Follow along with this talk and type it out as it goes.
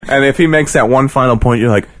And if he makes that one final point, you're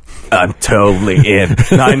like, I'm totally in.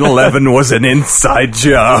 9/11 was an inside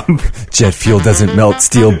job. Jet fuel doesn't melt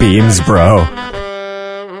steel beams, bro.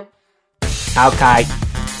 Okay.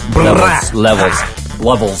 Levels.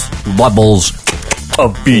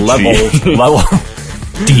 Of BG. Level.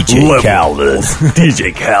 DJ Khaled.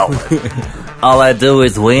 DJ Khaled. All I do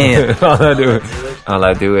is win. All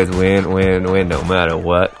I do is win, no matter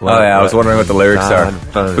what. I was wondering what the lyrics are.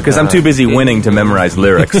 Because I'm too busy winning to memorize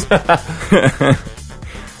lyrics.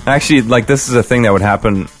 Actually, like, this is a thing that would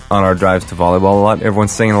happen on our drives to volleyball a lot.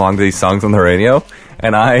 Everyone's singing along to these songs on the radio.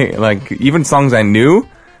 And I, like, even songs I knew,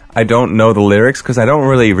 I don't know the lyrics because I don't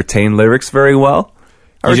really retain lyrics very well.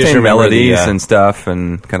 I retain melodies and stuff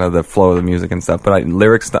and kind of the flow of the music and stuff, but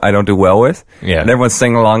lyrics I don't do well with. Yeah. And everyone's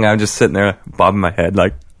singing along, I'm just sitting there bobbing my head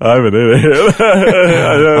like, I'm an idiot.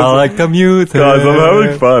 I like the music. Guys, I'm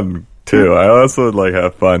having fun, too. I also, like,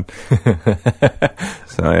 have fun.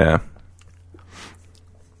 So, yeah.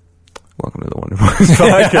 Welcome to the Wonder Boys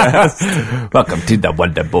podcast. Welcome to the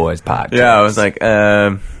Wonder Boys podcast. Yeah, I was like,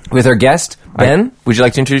 with our guest, Ben, would you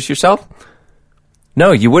like to introduce yourself?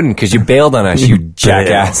 No, you wouldn't, because you bailed on us, you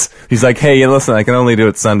jackass. He's like, hey, listen, I can only do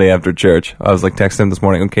it Sunday after church. I was like, texting him this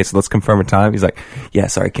morning, okay, so let's confirm a time. He's like, yeah,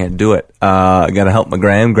 sorry, I can't do it. I gotta help my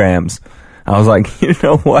grams. I was like, you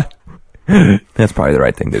know what? That's probably the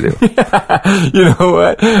right thing to do. You know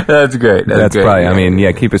what? That's great. That's great. Probably, I mean,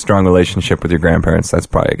 yeah, keep a strong relationship with your grandparents. That's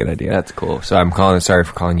probably a good idea. That's cool. So sorry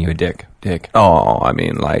for calling you a dick. Oh, I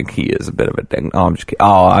mean, like, he is a bit of a dick. Oh, I'm just kidding.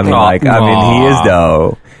 Oh, I mean, he is,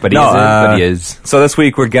 though. But he is. So this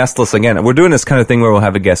week, we're guestless again. We're doing this kind of thing where we'll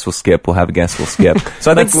have a guest, we'll skip, we'll have a guest, we'll skip.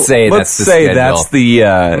 So I think let's say that's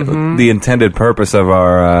the intended purpose of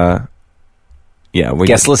our,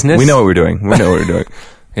 guestlessness? We know what we're doing.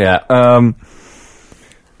 Yeah.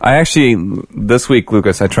 I actually, this week,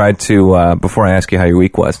 Lucas, I tried to, before I ask you how your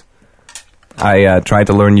week was, I tried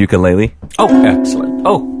to learn ukulele. Oh, excellent.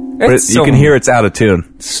 Oh, but you can hear it's out of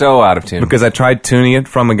tune. So out of tune. Because I tried tuning it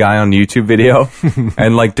from a guy on YouTube video,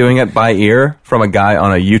 and like doing it by ear from a guy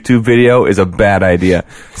on a YouTube video is a bad idea.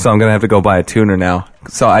 So I'm going to have to go buy a tuner now.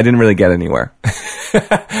 So I didn't really get anywhere. You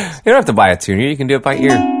don't have to buy a tuner. You can do it by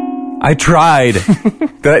ear. I tried.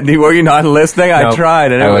 Were you not listening? Nope. I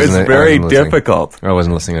tried, and it was very difficult. I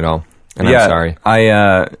wasn't listening at all. And I'm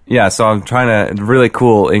sorry. So I'm trying to, really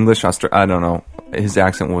cool English, I don't know. His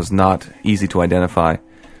accent was not easy to identify.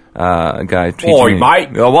 A guy teaching me. Mate.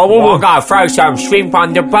 I gotta throw some shrimp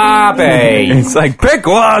on the barbie. It's like, pick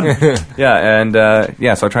one!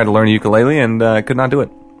 So I tried to learn ukulele and could not do it.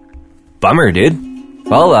 Bummer, dude.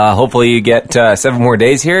 Well, hopefully you get 7 more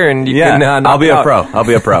days here and you can I'll be a pro. I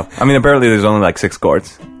mean, apparently there's only like 6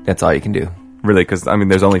 chords. That's all you can do. Really, because, I mean,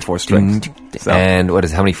 there's only 4 strings. So. And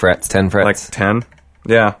how many frets? 10 frets? Like 10?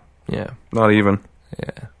 Yeah. Yeah. Not even.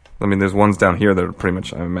 Yeah. I mean, there's ones down here that are pretty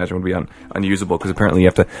much, I imagine, would be unusable, because apparently you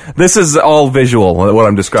have to... This is all visual, what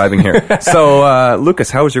I'm describing here. So,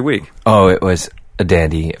 Lucas, how was your week? Oh, it was a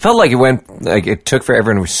dandy. It felt like it took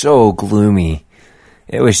forever and it was so gloomy.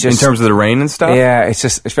 It was just... In terms of the rain and stuff? Yeah, it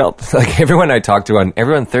felt like everyone I talked to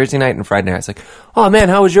everyone Thursday night and Friday night, it's like, oh man,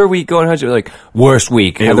 how was your week going? How's your, like, worst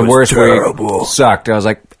week? It was worst terrible. Week. Sucked. I was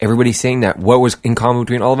like, everybody's saying that. What was in common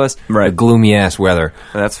between all of us? Right. The gloomy ass weather.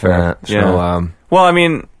 That's fair. So, well, I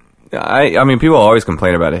mean, people always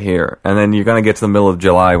complain about it here, and then you're gonna get to the middle of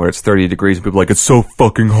July where it's 30 degrees, and people are like, it's so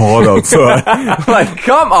fucking hot outside. Like,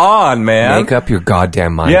 come on, man. Make up your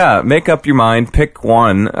goddamn mind. Yeah, make up your mind. Pick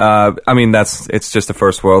one. I mean, it's just a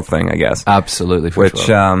first world thing, I guess. Absolutely. Which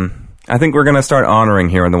I think we're gonna start honoring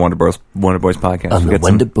here on the Wonder Boys podcast. On the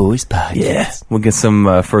Wonder Boys podcast. Yeah, we'll get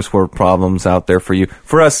some first world problems out there for you.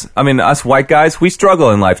 For us, I mean, us white guys, we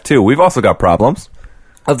struggle in life too. We've also got problems.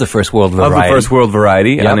 Of the first world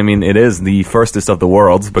variety. Yep. And I mean, it is the firstest of the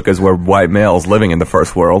worlds because we're white males living in the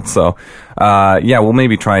first world. So, we'll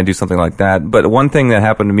maybe try and do something like that. But one thing that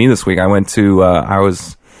happened to me this week, I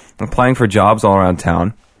was applying for jobs all around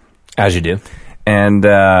town. As you do. And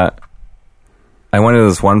I went to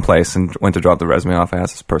this one place and went to drop the resume off. I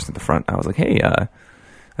asked this person at the front. I was like, hey, I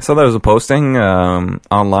saw there was a posting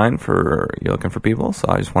online for you're looking for people. So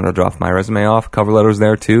I just wanted to drop my resume off. Cover letter's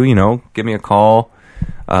there too, give me a call.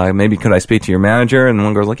 Maybe could I speak to your manager? And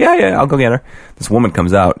one girl's like, yeah, I'll go get her. This woman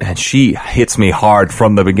comes out, and she hits me hard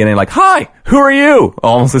from the beginning, like, hi, who are you?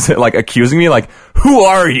 Almost like accusing me, like, who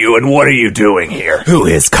are you and what are you doing here? Who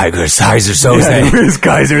is Kaiser Soze? Yeah, who is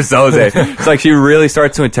Kaiser Soze? It's like she really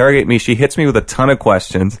starts to interrogate me. She hits me with a ton of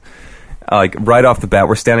questions, like right off the bat.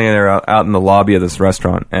 We're standing there out in the lobby of this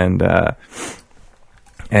restaurant, and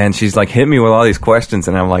she's like, hit me with all these questions,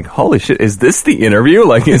 and I'm like, holy shit, is this the interview?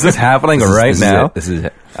 Like, is this happening right now? This is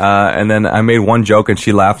it. And then I made one joke, and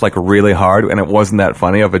she laughed like really hard, and it wasn't that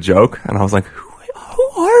funny of a joke. And I was like, "Who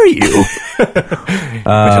are you?"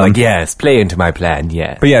 But you're like, yes, play into my plan.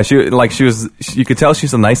 Yeah. But yeah, you could tell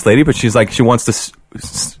she's a nice lady, but she's like, she wants to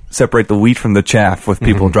separate the wheat from the chaff with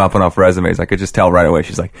people dropping off resumes. I could just tell right away.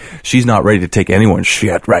 She's like, she's not ready to take anyone's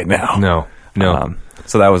shit right now. No.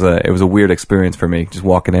 So it was a weird experience for me, just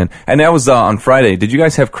walking in. And that was on Friday. Did you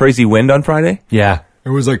guys have crazy wind on Friday? Yeah. It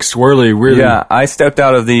was like swirly, really. Yeah, I stepped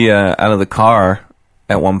out of the car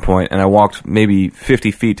at one point, and I walked maybe 50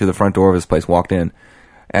 feet to the front door of this place, walked in,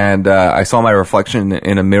 and I saw my reflection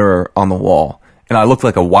in a mirror on the wall, and I looked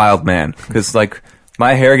like a wild man, because, like,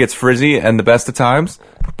 my hair gets frizzy and the best of times,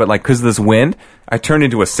 but, like, because of this wind, I turned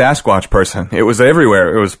into a Sasquatch person. It was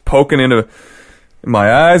everywhere. It was poking into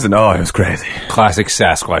my eyes, and it was crazy. Classic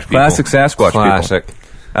Sasquatch people. Classic Sasquatch Classic. people.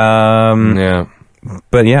 Yeah.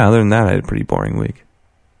 But, yeah, other than that, I had a pretty boring week.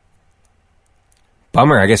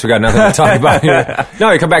 Bummer. I guess we got nothing to talk about here.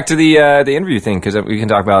 No, we come back to the interview thing, because we can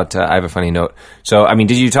talk about. I have a funny note. So, I mean,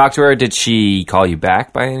 did you talk to her? Did she call you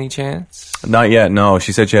back by any chance? Not yet. No,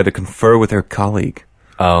 she said she had to confer with her colleague.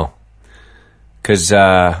 Oh, because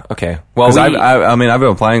okay. Well, I mean, I've been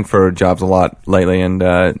applying for jobs a lot lately,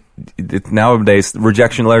 and nowadays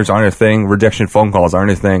rejection letters aren't a thing. Rejection phone calls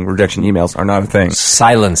aren't a thing. Rejection emails are not a thing.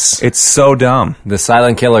 Silence. It's so dumb. The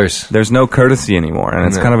silent killers. There's no courtesy anymore, and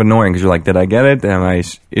it's kind of annoying because you're like, did I get it?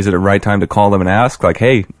 Is it a right time to call them and ask? Like,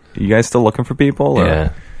 hey, you guys still looking for people? Or,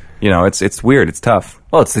 yeah. You know, it's weird. It's tough.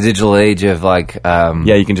 Well, it's the digital age of like.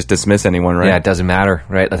 Yeah, you can just dismiss anyone, right? Yeah, it doesn't matter,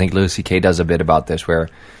 right? I think Louis C.K. does a bit about this, where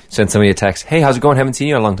send somebody a text, hey, how's it going? Haven't seen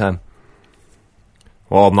you in a long time.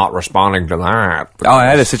 Well, I'm not responding to that. Oh, I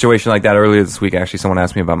had a situation like that earlier this week. Actually, someone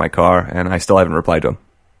asked me about my car, and I still haven't replied to him.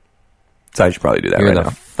 So I should probably do that You're right the now.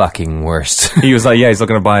 fucking worst. He was like, yeah, he's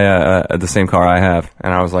looking to buy the same car I have.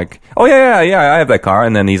 And I was like, oh, yeah, I have that car.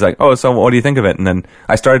 And then he's like, oh, so what do you think of it? And then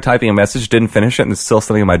I started typing a message, didn't finish it, and it's still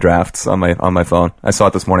sitting in my drafts on my phone. I saw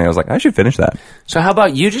it this morning. I was like, I should finish that. So how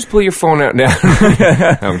about you just pull your phone out now?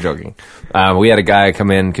 I'm joking. We had a guy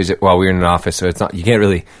come in because we were in an office, so it's not you can't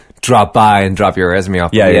really drop by and drop your resume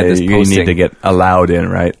off. Yeah, you need to get allowed in,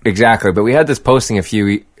 right? Exactly. But we had this posting a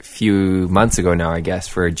few months ago now, I guess,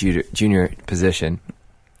 for a junior position,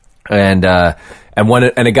 and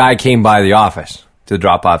a guy came by the office to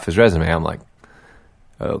drop off his resume. I'm like,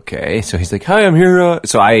 okay. So he's like, hi, I'm here.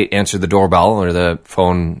 So I answered the doorbell or the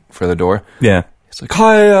phone for the door. Yeah. He's like,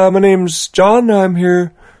 hi, my name's John. I'm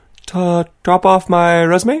here to drop off my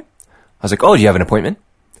resume. I was like, oh, do you have an appointment?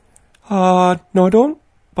 No, I don't.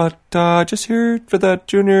 But just here for that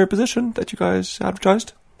junior position that you guys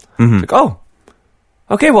advertised. Mm-hmm. Like, oh,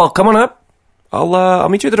 okay. Well, come on up. I'll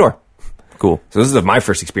meet you at the door. Cool. So this is my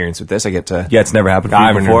first experience with this. I get to. Yeah, it's never happened to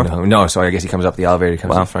you before? No, so I guess he comes up the elevator,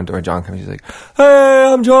 comes to the front door. John comes. He's like,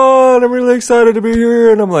 hey, I'm John. I'm really excited to be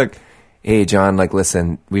here. And I'm like, hey, John, like,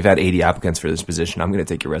 listen, we've had 80 applicants for this position. I'm going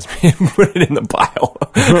to take your resume and put it in the pile.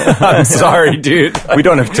 I'm sorry, dude. We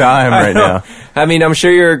don't have time right now. I mean, I'm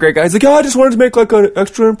sure you're a great guy. He's like, I just wanted to make, like, an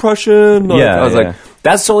extra impression. Like, Yeah, I was like,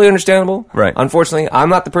 that's totally understandable. Right. Unfortunately, I'm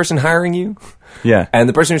not the person hiring you. Yeah. And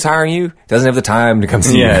the person who's hiring you doesn't have the time to come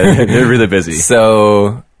see you. Yeah, they're really busy.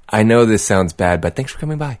 So, I know this sounds bad, but thanks for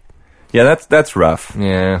coming by. Yeah, that's rough.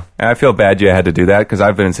 Yeah. And I feel bad you had to do that because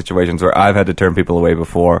I've been in situations where I've had to turn people away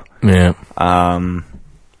before. Yeah.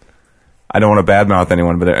 I don't want to badmouth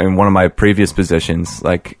anyone, but in one of my previous positions,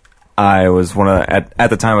 like I was at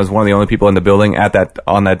the time I was one of the only people in the building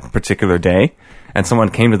on that particular day, and someone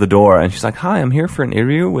came to the door and she's like, "Hi, I'm here for an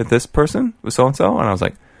interview with this person, with so and so," and I was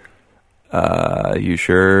like, "You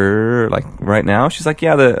sure? Like right now?" She's like,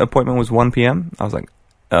 "Yeah, the appointment was 1 p.m." I was like,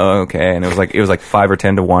 "Oh, okay," and it was like 5 or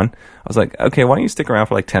 10 to 1. I was like, "Okay, why don't you stick around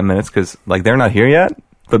for like 10 minutes because like they're not here yet,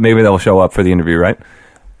 but maybe they'll show up for the interview, right?"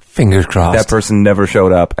 Fingers crossed. That person never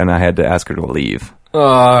showed up, and I had to ask her to leave.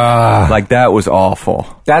 Like, that was awful.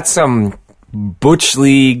 That's some Butch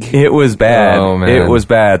League. It was bad. Oh, man. It was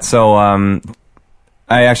bad. So, I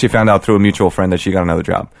actually found out through a mutual friend that she got another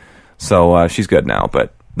job. So, she's good now.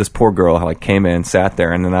 But this poor girl, like, came in, sat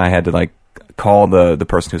there, and then I had to, like, call the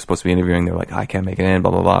person who was supposed to be interviewing. They were like, I can't make it in,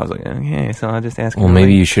 blah, blah, blah. I was like, okay, so I just asked her. Well,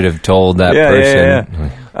 maybe you should have told that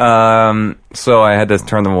person. Yeah. So I had to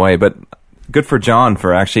turn them away. But good for John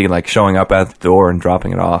for actually, like, showing up at the door and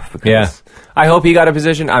dropping it off. Because Yeah. I hope he got a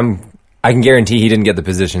position. I can guarantee he didn't get the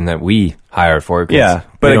position that we hired for. Yeah,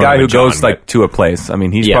 but a guy who goes like to a place, I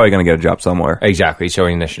mean, he's probably going to get a job somewhere. Exactly,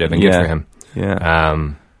 showing initiative and good for him. Yeah.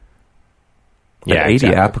 Yeah, 80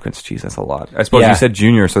 exactly. applicants. Jeez, that's a lot. I suppose you said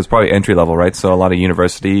junior, so it's probably entry level, right? So a lot of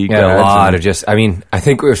university. Yeah, a lot of just. I mean, I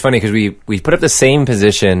think it was funny because we put up the same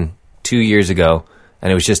position 2 years ago,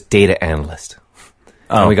 and it was just data analyst.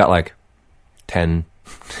 And we got like 10.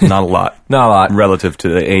 Not a lot. Not a lot. Relative to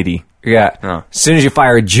the 80. Yeah. Oh. As soon as you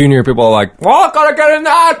fire a junior, people are like, well, I gotta get in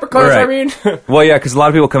that because, Right. I mean... Well, yeah, because a lot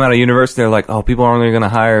of people come out of university, they're like, oh, people are only going to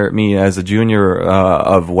hire me as a junior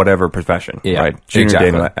of whatever profession, Yeah, right? Junior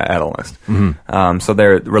exactly. data analyst. So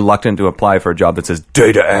they're reluctant to apply for a job that says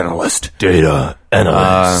data analyst. Data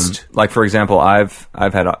analyst. Like, for example, I've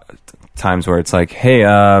had times where it's like, hey,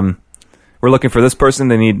 we're looking for this person.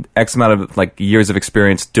 They need X amount of like years of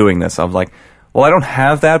experience doing this. I'm like, well, I don't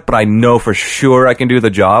have that, but I know for sure I can do the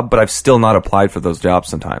job, but I've still not applied for those jobs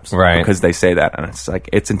sometimes. Right. Because they say that. And it's like,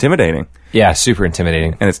 it's intimidating. Yeah, super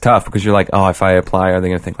intimidating. And it's tough because you're like, oh, if I apply, are they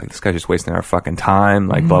going to think like this guy's just wasting our fucking time?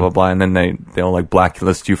 Like blah, blah, blah. And then they'll like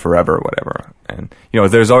blacklist you forever or whatever. And,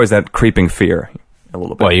 there's always that creeping fear a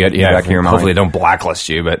little bit. Well, in the back of your mind. hopefully they don't blacklist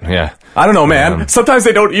you, but yeah. I don't know, man. Sometimes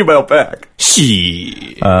they don't email back.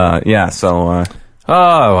 She. Yeah, so...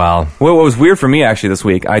 Oh, well. Well, what was weird for me actually this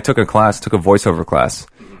week, I took a voiceover class.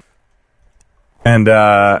 And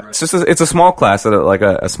it's a small class at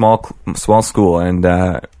a small school, and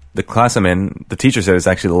the class I'm in, the teacher said it's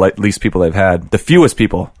actually the least people they've had, the fewest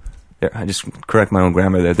people. I just correct my own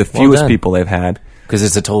grammar there. The fewest people they've had. Because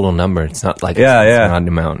it's a total number. It's not like it's not an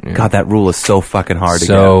amount. Yeah. God, that rule is so fucking hard to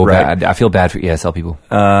get. So right. bad. I feel bad for ESL people.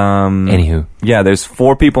 Anywho. Yeah, there's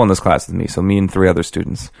 4 people in this class with me, so me and 3 other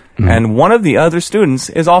students. And one of the other students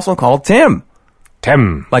is also called Tim.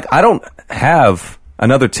 Tim. Like, I don't have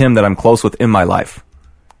another Tim that I'm close with in my life.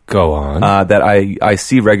 Go on. That I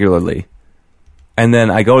see regularly. And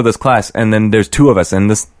then I go to this class, and then there's 2 of us, and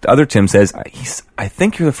this other Tim says, I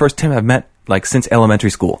think you're the first Tim I've met, like, since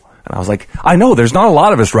elementary school. And I was like, I know, there's not a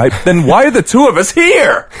lot of us, right? Then why are the 2 of us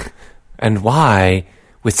here? And why,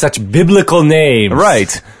 with such biblical names,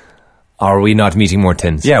 Right. are we not meeting more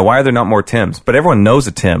Tims? Yeah, why are there not more Tims? But everyone knows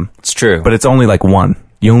a Tim. It's true. But it's only like 1.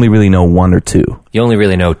 You only really know 1 or 2. You only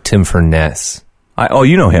really know Tim Furness.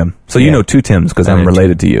 You know him. So you know 2 Tims because I'm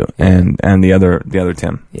related to you. Yeah. And the other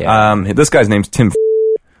Tim. Yeah. This guy's name's Tim.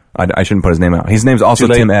 I shouldn't put his name out. His name's also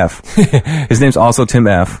Tim F. His name's also Tim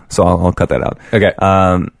F. So I'll cut that out. Okay.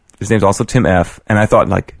 His name's also Tim F. And I thought,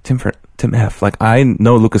 like, Tim F. Like, I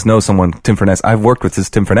know Lucas knows someone, Tim Furness. I've worked with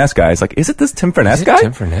this Tim Furness guy. It's like, is it this Tim Furness guy?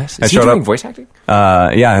 Tim Furness? I Is he showed doing up- voice acting?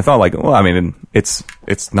 Yeah, I thought, like, well, I mean, it's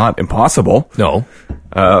not impossible. No.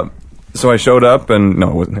 So I showed up, and no,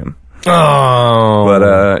 it wasn't him. Oh.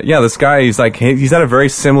 But, yeah, this guy, he's had a very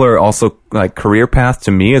similar, also, like, career path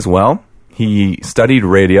to me as well. He studied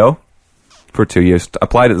radio for 2 years,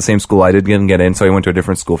 applied at the same school I didn't get in, so he went to a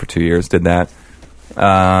different school for 2 years, did that.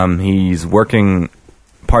 He's working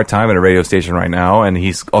part-time at a radio station right now, and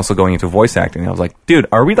he's also going into voice acting. I was like, dude,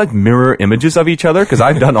 are we like mirror images of each other? Because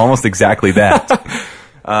I've done almost exactly that.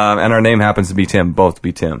 And our name happens to be Tim, both to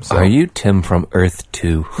be Tim. So. Are you Tim from Earth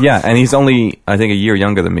 2? Yeah, and he's only, I think, a year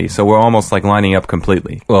younger than me, so we're almost like lining up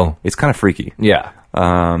completely. Well, it's kind of freaky. Yeah.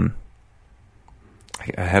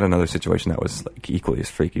 I had another situation that was like equally as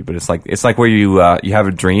freaky, but it's like where you have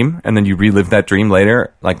a dream and then you relive that dream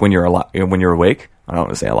later, like when you're awake. I don't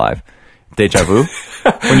want to say alive. Deja vu.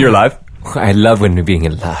 When you're alive. I love when you're being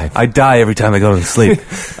alive. I die every time I go to sleep.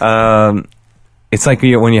 It's like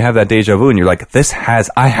when you have that deja vu and you're like,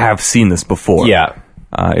 I have seen this before. Yeah.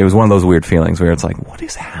 It was one of those weird feelings where it's like, what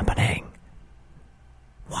is happening?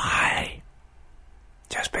 Why?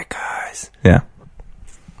 Just because. Yeah.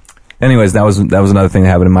 Anyways, that was another thing that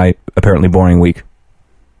happened in my apparently boring week.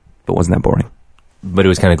 But wasn't that boring? But it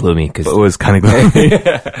was kind of gloomy. It was kind of gloomy.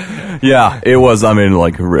 Yeah, it was, I mean,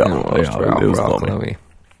 like, real. It was gloomy.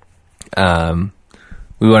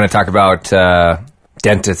 We want to talk about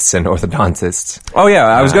dentists and orthodontists. Oh, yeah,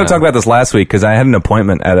 I was going to talk about this last week because I had an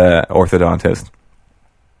appointment at an orthodontist.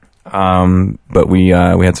 But we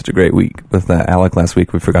had such a great week with Alec last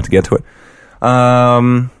week, we forgot to get to it.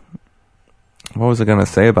 What was I going to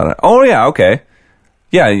say about it? Oh, yeah, okay.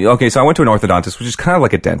 Yeah, okay, so I went to an orthodontist, which is kind of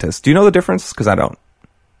like a dentist. Do you know the difference? Because I don't.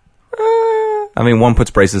 I mean, one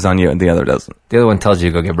puts braces on you and the other doesn't. The other one tells you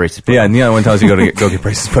to go get braces put on. Yeah, and the other one tells you to go get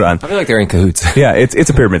braces put on. I feel like they're in cahoots. Yeah, it's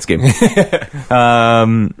a pyramid scheme. And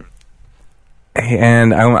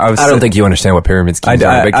I was. I don't think you understand what pyramid schemes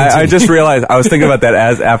are. But I just realized, I was thinking about that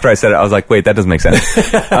after I said it. I was like, wait, that doesn't make sense.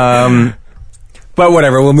 But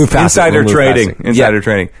whatever, we'll move past Insider it. trading.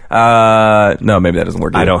 Trading. No, maybe that doesn't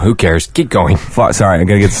work either. I don't. Who cares? Keep going. Sorry, I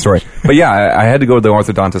gotta get the story. But yeah, I had to go to the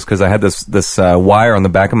orthodontist because I had this wire on the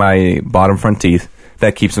back of my bottom front teeth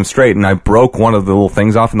that keeps them straight, and I broke one of the little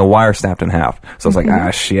things off, and the wire snapped in half. So I was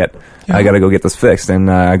like, shit, I gotta go get this fixed.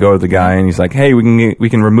 And I go to the guy, and he's like, hey, we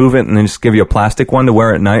can remove it and then just give you a plastic one to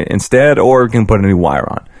wear at night instead, or we can put a new wire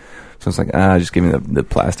on. So it's like, just give me the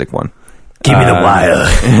plastic one. Give me the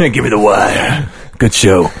wire. Give me the wire. Good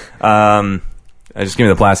show. I just give me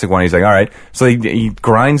the plastic one. He's like, all right. So he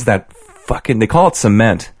grinds that fucking, they call it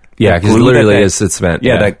cement. Yeah, That because glue literally that it's cement.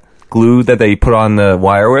 Yeah, that glue that they put on the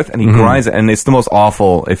wire with, and he grinds it, and it's the most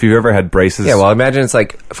awful. If you've ever had braces. Yeah, well, imagine it's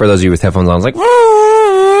like, for those of you with headphones on, it's like...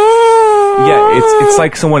 Yeah, it's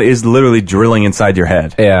like someone is literally drilling inside your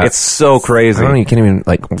head. Yeah. It's so crazy. I don't know, you can't even,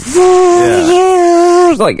 like...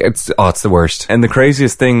 Like, it's the worst. And the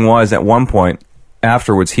craziest thing was, at one point,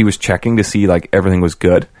 afterwards, he was checking to see, like, everything was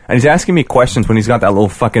good. And he's asking me questions when he's got that little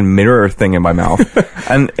fucking mirror thing in my mouth.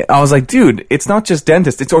 And I was like, dude, it's not just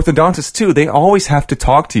dentists, it's orthodontists too. They always have to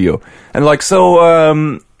talk to you. And like,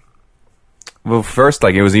 so, well, first,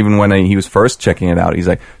 like, it was even when he was first checking it out. He's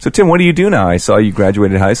like, so Tim, what do you do now? I saw you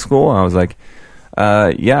graduated high school. I was like, yeah.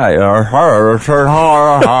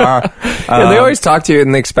 Yeah, they always talk to you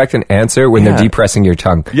and they expect an answer when they're depressing your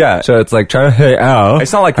tongue. Yeah. So it's like trying to say, ow.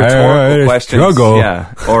 It's not like rhetorical questions. Struggle.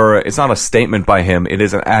 Yeah. Or it's not a statement by him. It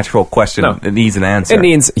is an actual question. No. It needs an answer. It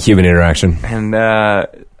needs human interaction. And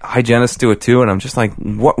hygienists do it too, and I'm just like,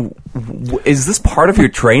 what is this part of your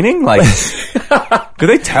training? Like, do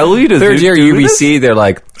they tell you to Third year do UBC, they're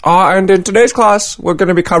like, and in today's class, we're going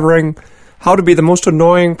to be covering how to be the most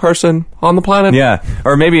annoying person on the planet. Yeah,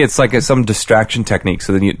 or maybe it's like some distraction technique,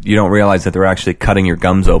 so then you don't realize that they're actually cutting your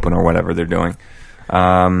gums open or whatever they're doing.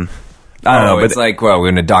 I don't know, but it's like, well,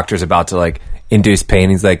 when a doctor's about to like induce pain,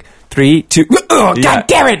 he's like, 3, 2, oh, yeah, God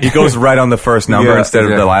damn it! He goes right on the first number Yeah, instead of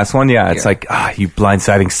the exactly. last one. Yeah, it's like, you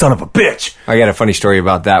blindsiding son of a bitch. I got a funny story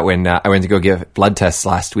about that when I went to go give blood tests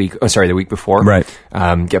the week before. Right.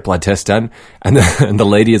 Get blood tests done. And the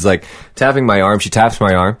lady is like tapping my arm. She taps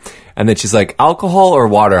my arm. And then she's like, alcohol or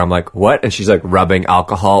water? I'm like, what? And she's like rubbing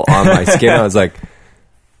alcohol on my skin. I was like,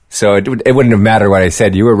 so it wouldn't have mattered what I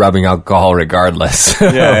said. You were rubbing alcohol regardless.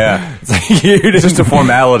 Yeah. It's like, it's just a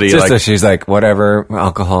formality. So she's like, whatever,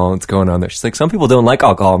 alcohol, what's going on there? She's like, some people don't like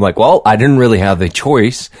alcohol. I'm like, well, I didn't really have the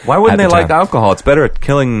choice. Why wouldn't at they the like time. alcohol? It's better at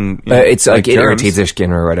killing. It's like it germs. irritates their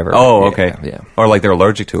skin or whatever. Oh, okay. Yeah. Or like they're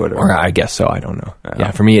allergic to it. Or I guess so. I don't know.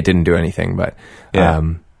 Yeah, for me, it didn't do anything, but Yeah.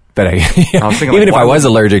 but I was thinking, even like, if why I was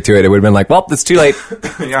allergic to it, it would have been like, well, it's too late.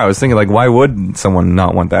 Yeah, I was thinking like, why would someone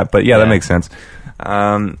not want that? But yeah, that makes sense.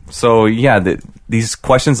 So yeah, these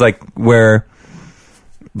questions, like, where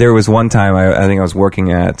there was one time I think I was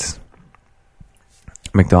working at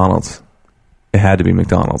McDonald's. It had to be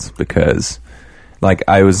McDonald's because, like,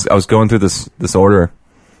 I was going through this order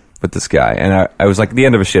with this guy, and I was like at the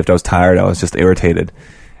end of a shift. I was tired. I was just irritated,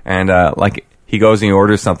 and like, he goes and he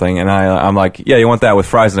orders something, and I'm like, yeah, you want that with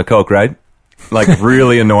fries and a Coke, right? Like,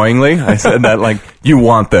 really annoyingly, I said that, like, you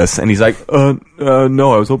want this. And he's like,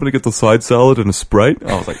 no, I was hoping to get the side salad and a Sprite.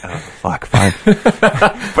 I was like, oh, fuck, fine.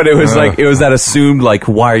 But it was like, it was that assumed, like,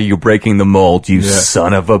 why are you breaking the mold, you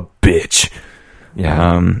son of a bitch?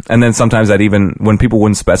 Yeah. And then sometimes I'd even, when people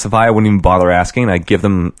wouldn't specify, I wouldn't even bother asking. I'd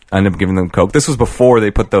end up giving them Coke. This was before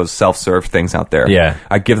they put those self-serve things out there. Yeah.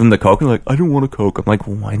 I'd give them the Coke, and they're like, I don't want a Coke. I'm like,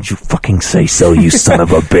 well, why didn't you fucking say so, you son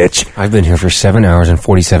of a bitch? I've been here for 7 hours and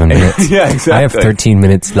 47 minutes. Yeah, exactly. I have 13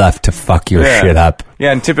 minutes left to fuck your shit up.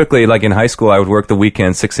 Yeah, and typically, like, in high school, I would work the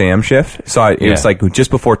weekend 6 a.m. shift. So it was like just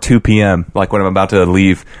before 2 p.m., like when I'm about to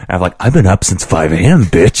leave, I'm like, I've been up since 5 a.m.,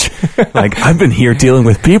 bitch. Like, I've been here dealing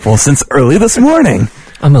with people since early this morning.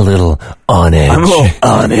 I'm a little on edge. I'm a little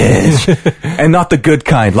on edge. And not the good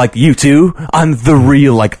kind, like you two. I'm the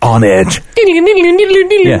real, like, on edge.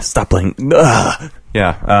 Yeah, stop playing. Ugh.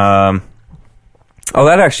 Yeah. Oh,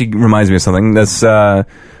 that actually reminds me of something. This,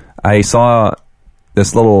 I saw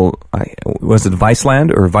this little, was it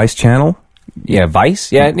Viceland or Vice Channel? Yeah,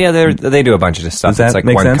 Vice? Yeah, they do a bunch of this stuff. Does that It's like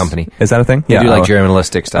make one sense? company. Is that a thing? They do like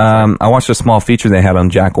journalistic stuff. I watched a small feature they had on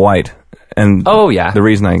Jack White. And Oh, yeah. the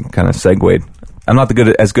reason I kind of segued, I'm not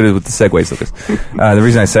as good with the segues of this. The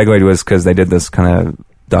reason I segued was because they did this kind of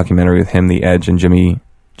documentary with him, The Edge, and Jimmy,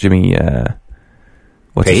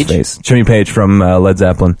 what's Page? his face? Jimmy Page from Led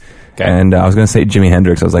Zeppelin. Okay. And I was going to say Jimi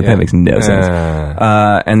Hendrix. I was like, that makes no sense.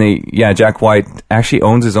 And Jack White actually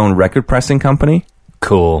owns his own record pressing company.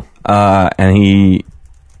 Cool. And he,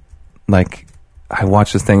 like, I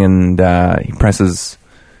watched this thing, and he presses,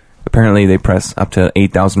 apparently they press up to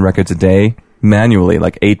 8,000 records a day manually,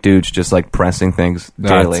 like 8 dudes just like pressing things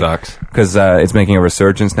daily. That sucks. Because it's making a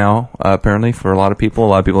resurgence now, apparently, for a lot of people. A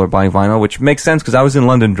lot of people are buying vinyl, which makes sense because I was in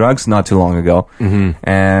London Drugs not too long ago,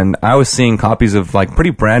 and I was seeing copies of like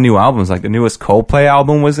pretty brand new albums. Like the newest Coldplay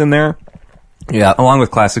album was in there. Yeah. Along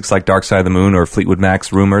with classics like Dark Side of the Moon or Fleetwood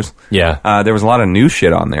Mac's Rumors. Yeah. There was a lot of new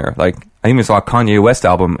shit on there. Like, I even saw a Kanye West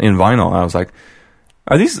album in vinyl. I was like,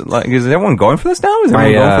 are these, like, is everyone going for this now? Is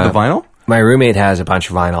everyone going for the vinyl? My roommate has a bunch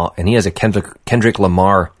of vinyl, and he has a Kendrick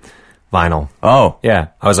Lamar vinyl. Oh. Yeah.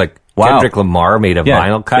 I was like, Wow. Kendrick Lamar made a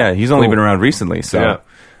vinyl cut. Yeah, he's only been around recently, so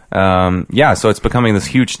so it's becoming this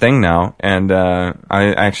huge thing now. And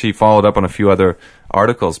I actually followed up on a few other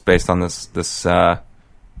articles based on this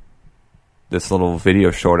little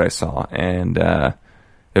video short I saw, and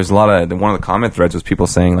there's a lot of one of the comment threads was people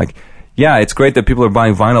saying like, yeah, it's great that people are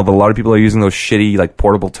buying vinyl, but a lot of people are using those shitty like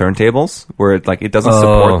portable turntables where it doesn't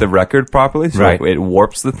support the record properly, so it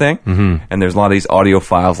warps the thing. Mm-hmm. And there's a lot of these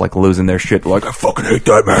audiophiles like losing their shit, like I fucking hate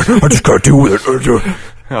that, man. I just can't deal with it.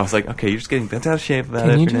 I was like, okay, you're just getting bent out of shape about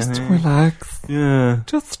it. Can you just relax? Yeah,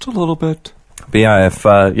 just a little bit. But yeah, if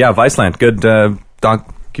Viceland, good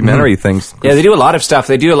documentary things. Yeah, they do a lot of stuff.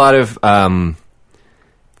 They do a lot of not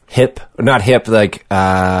hip, like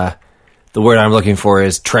the word I'm looking for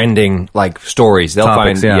is trending, like stories. They'll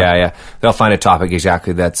Topics, find they'll find a topic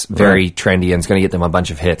exactly that's very trendy and it's going to get them a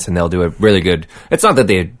bunch of hits, and they'll do a really good. It's not that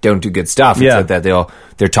they don't do good stuff. It's that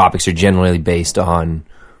their topics are generally based on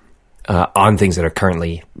things that are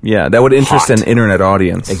currently that would interest an internet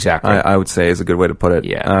audience. Exactly, I would say is a good way to put it.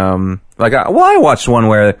 Yeah, I watched one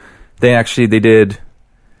where they did.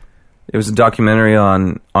 It was a documentary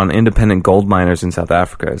on independent gold miners in South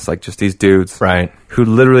Africa. It's like just these dudes, right, who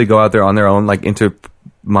literally go out there on their own, like into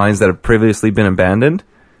mines that have previously been abandoned,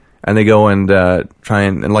 and they go and try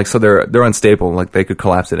and like so they're unstable, like they could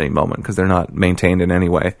collapse at any moment because they're not maintained in any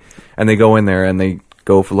way, and they go in there and they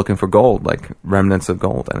go for looking for gold, like remnants of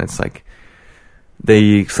gold, and it's like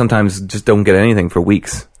they sometimes just don't get anything for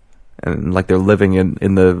weeks, and like they're living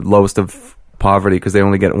in the lowest of poverty because they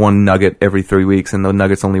only get one nugget every 3 weeks, and the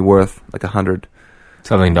nugget's only worth like $100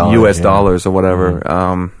 US dollars or whatever.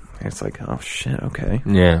 Mm-hmm. It's like, oh shit, okay,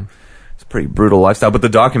 yeah, it's a pretty brutal lifestyle. But the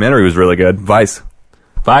documentary was really good. Vice,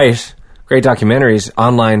 great documentaries.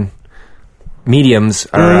 Online mediums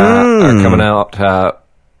are coming out.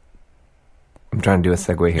 I'm trying to do a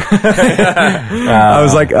segue here. I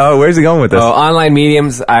was like, oh, where's he going with this? Online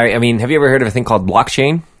mediums. I mean, have you ever heard of a thing called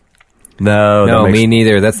blockchain? No, me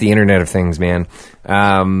neither. That's the Internet of Things, man.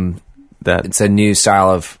 It's a new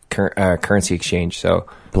style of currency exchange. So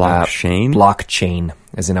blockchain, blockchain,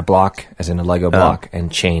 as in a block, as in a Lego block,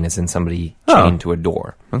 and chain, as in somebody chained to a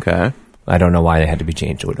door. Okay. I don't know why they had to be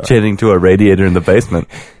chained to a door. Chaining to a radiator in the basement.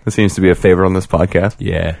 This seems to be a favorite on this podcast.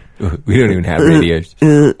 Yeah, we don't even have radiators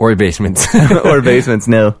or basements or basements.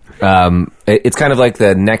 No. It's kind of like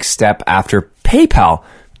the next step after PayPal.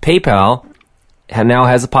 PayPal now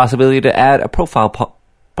has the possibility to add a profile photo.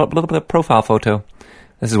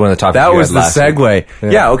 This is one of the topics. That was the segue.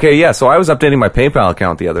 Yeah. Okay. Yeah. So I was updating my PayPal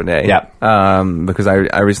account the other day. Yeah. Because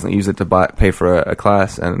I recently used it to pay for a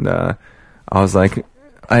class, and I was like,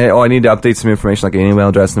 I need to update some information, like an email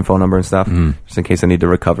address and phone number and stuff, just in case I need to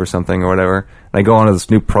recover something or whatever. And I go onto this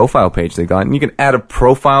new profile page they got, and you can add a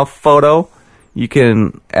profile photo. You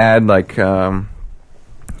can add like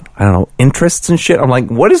I don't know, interests and shit. I'm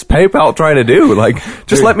like, what is PayPal trying to do? Like,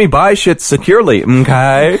 just let me buy shit securely,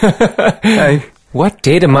 okay? What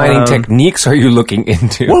data mining techniques are you looking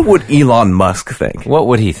into? What would Elon Musk think? What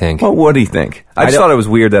would he think? What would he think? I just thought it was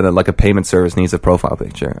weird that a payment service needs a profile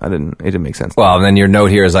picture. It didn't make sense. Well, and then your note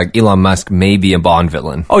here is like, Elon Musk may be a Bond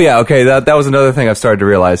villain. Oh yeah, okay. That was another thing I've started to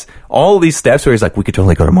realize. All these steps where he's like, we could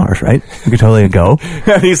totally go to Mars, right? We could totally go.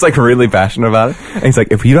 And he's like really passionate about it. And he's like,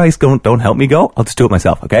 if you guys don't help me go, I'll just do it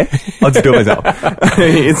myself, okay? I'll just do it myself.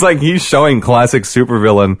 It's like he's showing classic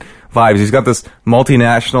supervillain vibes. He's got this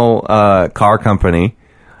multinational car company.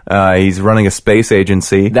 He's running a space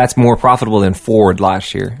agency. That's more profitable than Ford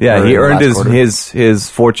last year. Yeah, he earned his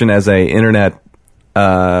fortune as a internet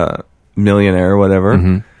millionaire or whatever.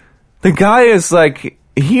 Mm-hmm. The guy is like,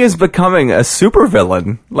 he is becoming a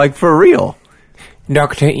supervillain, like for real.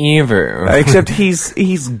 Dr. Evil. Except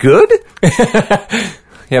he's good?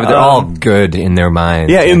 Yeah, but they're all good in their minds.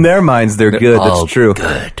 Yeah, in their minds they're good. All That's true.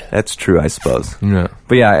 Good. That's true, I suppose. Yeah.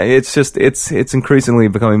 But yeah, it's just it's increasingly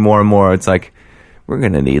becoming more and more. It's like, we're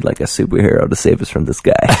gonna need like a superhero to save us from this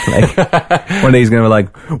guy. Like, one day he's gonna be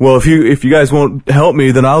like, well, if you guys won't help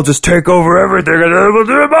me, then I'll just take over everything and we'll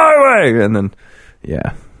do it my way. And then,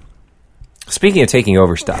 yeah. Speaking of taking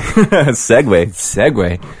over stuff,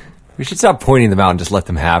 segue. We should stop pointing them out and just let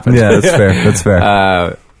them happen. Yeah, that's fair. That's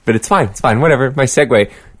fair. But it's fine. It's fine. Whatever. My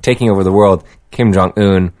segue, taking over the world. Kim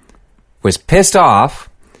Jong-un was pissed off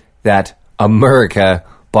that America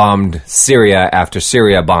bombed Syria after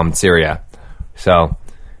Syria bombed Syria. So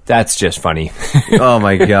that's just funny. Oh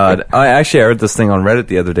my God. I heard this thing on Reddit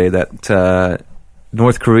the other day that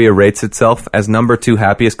North Korea rates itself as number 2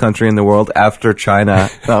 happiest country in the world after China.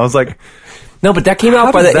 And I was like, No, but that came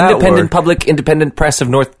out by does the that work? independent press of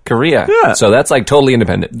North Korea. Yeah. So that's like totally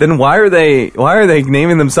independent. Then why are they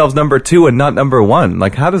naming themselves number 2 and not number 1?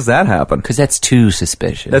 Like, how does that happen? Because that's too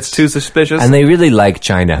suspicious. That's too suspicious. And they really like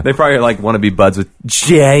China. They probably like want to be buds with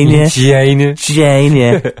China. China.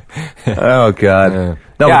 Oh God.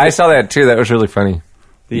 No, No, yeah, but I saw that too. That was really funny.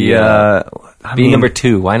 Being number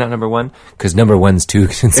 2. Why not number 1? Because number 1's too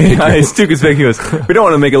conspicuous. Yeah, it's too conspicuous. We don't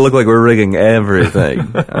want to make it look like we're rigging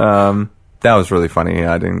everything. That was really funny.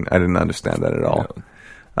 I didn't understand that at all.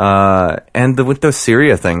 And with the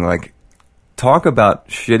Syria thing, like, talk about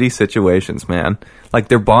shitty situations, man. Like,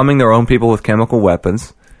 they're bombing their own people with chemical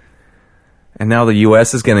weapons, and now the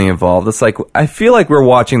U.S. is getting involved. It's like, I feel like we're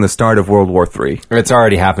watching the start of World War III. It's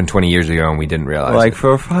already happened 20 years ago, and we didn't realize. Like, it.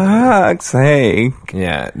 for fuck's sake.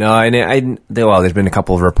 Yeah, no, there's been a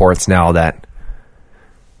couple of reports now that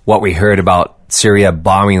what we heard about Syria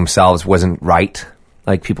bombing themselves wasn't right.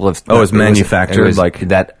 Like, people have... Oh, it was manufactured, like...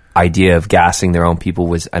 That idea of gassing their own people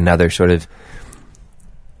was another sort of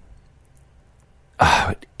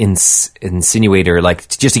insinuator, like,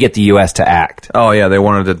 just to get the U.S. to act. Oh, yeah, they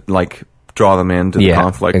wanted to, like, draw them into the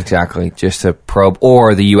conflict. Exactly, just to probe.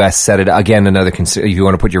 Or the U.S. said it again. Another if you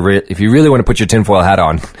want to put if you really want to put your tinfoil hat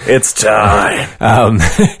on, it's time.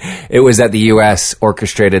 It was that the U.S.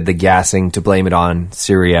 orchestrated the gassing to blame it on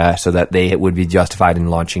Syria, so that they would be justified in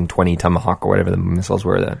launching 20 Tomahawk or whatever the missiles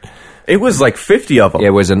were. Then it was like 50 of them.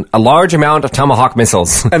 It was a large amount of Tomahawk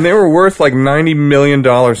missiles, and they were worth like $90 million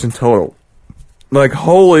in total. Like,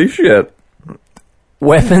 holy shit.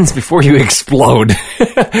 Weapons before you explode.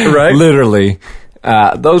 Right? Literally.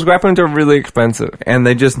 Those weapons are really expensive. And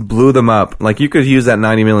they just blew them up. Like, you could use that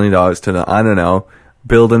 $90 million to, I don't know,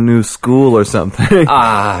 build a new school or something.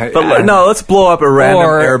 No, let's blow up a random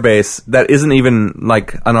airbase that isn't even,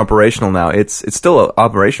 like, unoperational now. It's still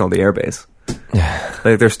operational, the airbase.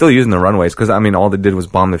 Like, they're still using the runways, because, I mean, all they did was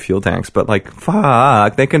bomb the fuel tanks. But, like,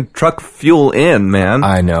 fuck, they can truck fuel in, man.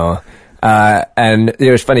 I know. And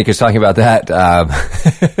it was funny because talking about that,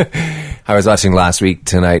 I was watching Last Week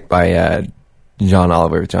Tonight by John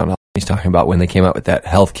Oliver. He's talking about when they came out with that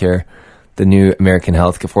healthcare, the new American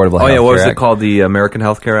Affordable Health Care. Oh yeah, what was it called? The American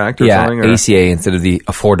Healthcare Act or something? Or? ACA instead of the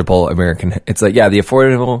Affordable American. It's like, the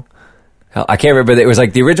Affordable. I can't remember, but it was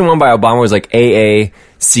like the original one by Obama was like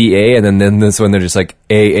AACA, and then this one they're just like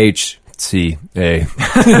AHCA.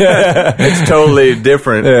 It's totally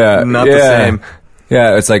different. Not the same.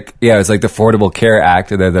 Yeah, it's like the Affordable Care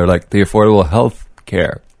Act, and then they're like the Affordable Health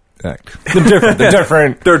Care Act. They're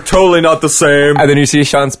different. They're totally not the same. And then you see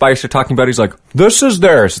Sean Spicer talking about it. He's like, this is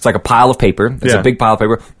theirs. It's like a pile of paper. It's a big pile of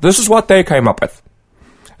paper. This is what they came up with.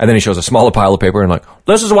 And then he shows a smaller pile of paper and like,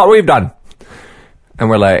 this is what we've done. And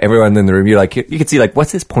we're like, everyone in the review, like, you can see, like,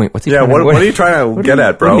 what's his point? What's he what are you trying to get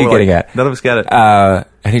at, bro? What are you getting at? None of us get it. And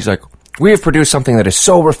he's like, we have produced something that is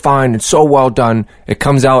so refined and so well done, it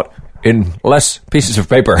comes out in less pieces of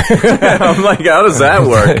paper. I'm like, how does that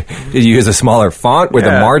work? Did you use a smaller font? Were the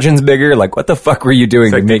margins bigger? Like, what the fuck were you doing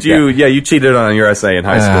to make that? Yeah, you cheated on your essay in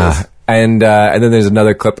high school. And then there's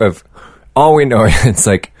another clip of, all we know, it's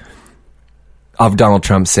like, of Donald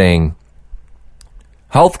Trump saying,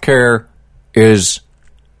 healthcare is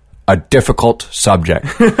a difficult subject.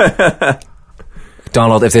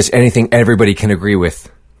 Donald, if there's anything everybody can agree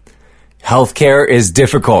with, healthcare is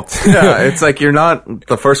difficult. Yeah, it's like you're not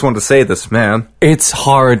the first one to say this, man. It's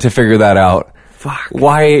hard to figure that out. Fuck.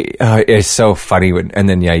 Why? It's so funny. And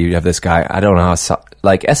then, you have this guy. I don't know how...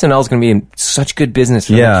 Like, SNL is going to be in such good business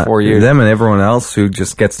for the next 4 years. Them and everyone else who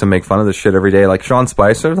just gets to make fun of this shit every day. Like, Sean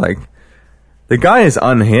Spicer, like... The guy is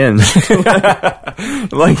unhinged.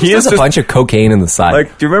 Like, he has a bunch of cocaine in the side.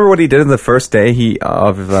 Like, do you remember what he did in the first day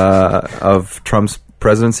of Trump's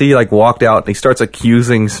presidency? He, like, walked out and he starts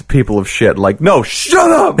accusing people of shit. Like, no, shut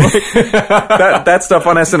up! Like, that stuff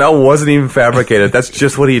on SNL wasn't even fabricated. That's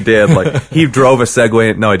just what he did. Like, he drove a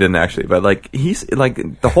Segway. No, he didn't actually. But, like, he's,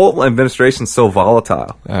 like, the whole administration's so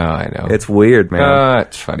volatile. Oh, I know. It's weird, man.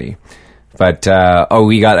 It's funny. But, I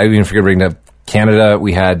even forgot to bring up Canada.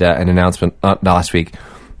 We had an announcement last week.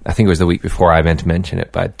 I think it was the week before. I meant to mention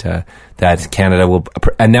it, but that Canada will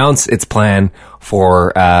announce its plan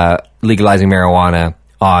for legalizing marijuana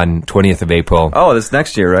on 20th of April. Oh, this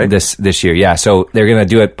next year, right? This year, yeah. So they're going to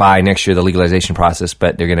do it by next year, the legalization process,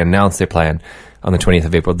 but they're going to announce their plan on the 20th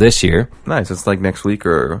of April this year. Nice. It's like next week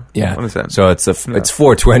or... Yeah. What is that? So it's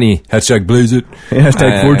 420. Hashtag blaze it.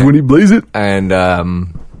 Hashtag 420 blaze it. And...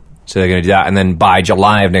 So they're going to do that, and then by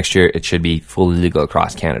July of next year, it should be fully legal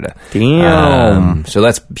across Canada. Damn. So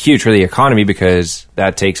that's huge for the economy because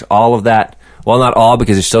that takes all of that. Well, not all,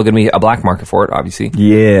 because there's still going to be a black market for it, obviously.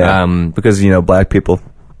 Yeah. Because, black people.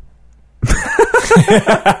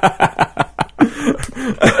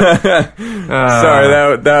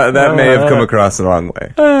 Sorry, that may have come across the wrong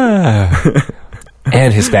way.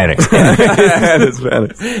 And Hispanics. And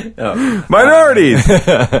Hispanics. Minorities.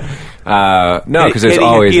 No, because there's Katie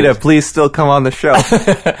always... Nikita, please still come on the show.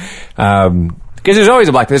 Because there's always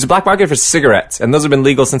there's a black market for cigarettes, and those have been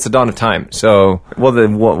legal since the dawn of time. So, Well,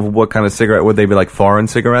 then what kind of cigarette would they be? Like foreign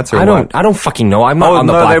cigarettes, or I what? don't fucking know. I'm not on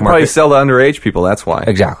the no, black they probably market. sell to underage people. That's why.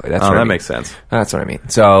 Exactly. That's what I that mean. makes sense. That's what I mean.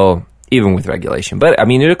 So, even with regulation, but I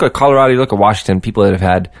mean, you look at Colorado, you look at Washington, people that have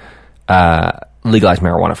had legalized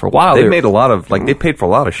marijuana for a while. They made a lot of they paid for a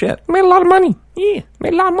lot of shit. made a lot of money. Yeah,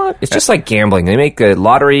 made a lot of money. It's just like gambling. They make the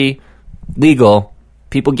lottery legal.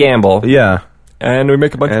 People gamble. Yeah. And we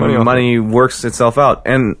make a bunch of money. And money works itself out.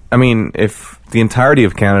 And, I mean, if the entirety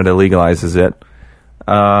of Canada legalizes it,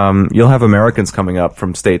 you'll have Americans coming up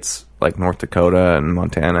from states like North Dakota and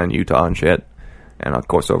Montana and Utah and shit. And, of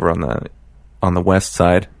course, over on the west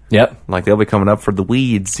side. Yep. Like, they'll be coming up for the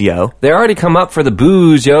weeds, yo. They already come up for the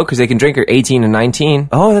booze, yo, because they can drink at 18 and 19.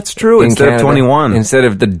 Oh, that's true. Instead Canada. of 21. Instead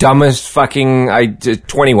of the dumbest fucking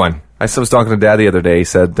 21. I was talking to Dad the other day. He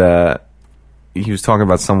said he was talking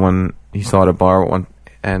about someone he saw at a bar one,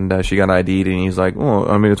 and she got ID'd, and he's like, "Oh,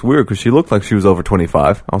 I mean, it's weird because she looked like she was over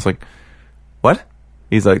 25." I was like, "What?"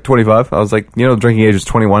 He's like, 25. I was like, "You know, the drinking age is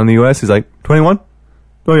 21 in the U.S." He's like, 21?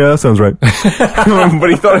 Oh yeah, that sounds right. But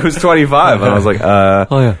he thought it was 25. And I was like, oh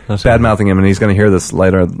yeah, that's bad mouthing him, and he's going to hear this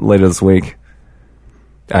later this week.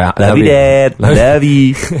 Love you, Dad. Love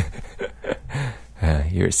you.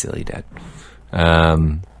 You're a silly dad.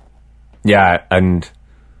 Yeah, and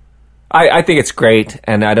I think it's great,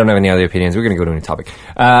 and I don't have any other opinions. We're going to go to a new topic.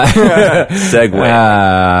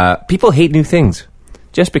 Segue. People hate new things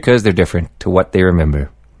just because they're different to what they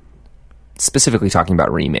remember. Specifically talking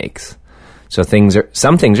about remakes. So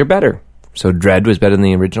some things are better. So Dread was better than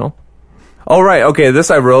the original. Oh, right. Okay,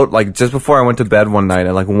 this I wrote like just before I went to bed one night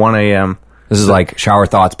at like 1 a.m. This is like shower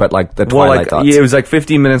thoughts, but like the Twilight thoughts. Yeah, it was like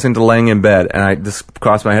 15 minutes into laying in bed, and I just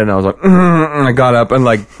crossed my head, and I was like, and I got up and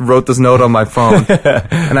like wrote this note on my phone,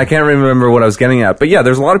 and I can't remember what I was getting at. But yeah,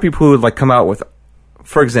 there's a lot of people who would like come out with,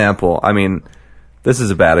 for example, I mean, this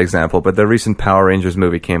is a bad example, but the recent Power Rangers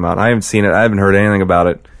movie came out. I haven't seen it. I haven't heard anything about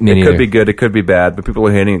it. Me it neither. could be good. It could be bad. But people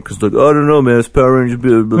are hating it because like, I don't know, man. It's Power Rangers.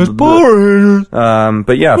 Blah, blah, blah, Power Rangers.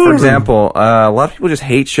 But yeah, for example, a lot of people just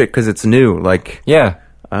hate shit because it's new. Like, Yeah.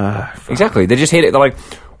 Exactly. They just hate it. They're like,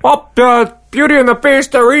 well, Beauty and the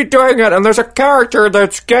Beast are redoing it, and there's a character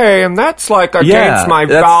that's gay, and that's like against my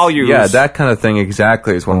values. Yeah, that kind of thing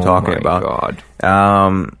exactly is what I'm talking about.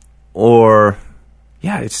 God. Or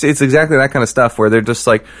yeah, it's exactly that kind of stuff where they're just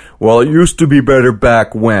like, well, it used to be better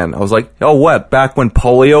back when. I was like, oh, what? Back when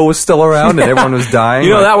polio was still around and everyone was dying? You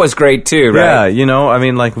know, like, that was great too, right? Yeah, you know, I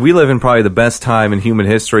mean, like, we live in probably the best time in human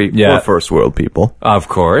history Yeah. for first world people. Of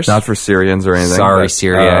course. Not for Syrians or anything. Sorry, but,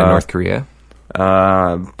 Syria and North Korea.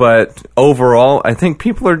 But overall, I think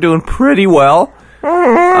people are doing pretty well.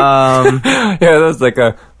 Yeah, that's like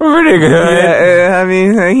a pretty good. Yeah, I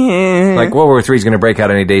mean, Like World War III is going to break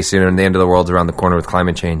out any day soon, and the end of the world's around the corner with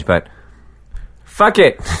climate change. But fuck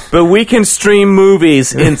it, but we can stream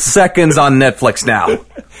movies in seconds on Netflix now.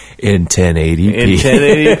 in 1080p. In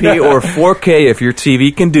 1080p or 4K if your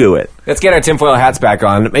TV can do it. Let's get our tinfoil hats back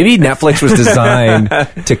on. Maybe Netflix was designed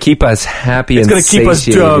to keep us happy and It's going to keep us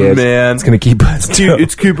dumb, satiated. man. It's going to keep us dumb.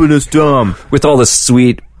 It's keeping us dumb. With all the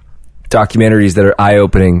sweet documentaries that are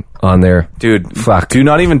eye-opening on there. Dude, Fuck. do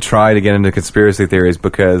not even try to get into conspiracy theories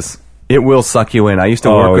because it will suck you in. I used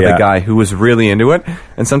to work with a guy who was really into it,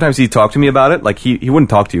 and sometimes he'd talk to me about it. Like, he wouldn't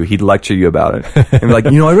talk to you. He'd lecture you about it. And be like,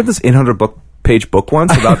 you know, I read this 800-page book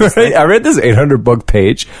once about this thing. I read this 800-book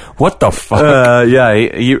page. What the fuck? Yeah,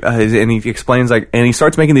 and he explains, like, and he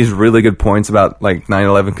starts making these really good points about, like,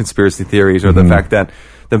 9/11 conspiracy theories or the fact that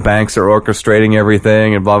the banks are orchestrating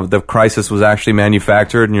everything and blah, blah, the crisis was actually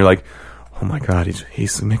manufactured, and you're like, oh my god,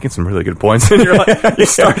 he's making some really good points, and you're like, you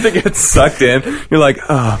start to get sucked in. You're like,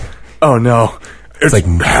 oh no, it's like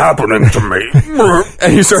happening to me,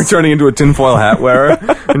 and you start turning into a tinfoil hat wearer,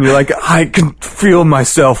 and you're like, I can feel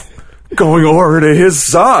myself going over to his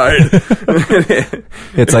side.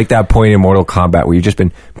 It's like that point in Mortal Kombat where you've just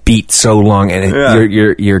been beat so long and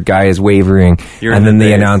your guy is wavering, and then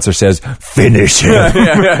the announcer says, finish him.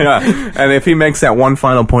 Yeah. And if he makes that one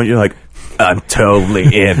final point, you're like, I'm totally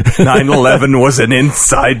in. 9/11 was an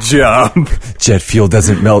inside job. Jet fuel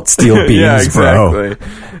doesn't melt steel beams, Yeah, bro. exactly.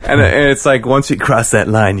 And it's like, once you cross that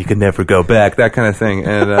line, you can never go back, that kind of thing.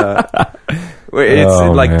 And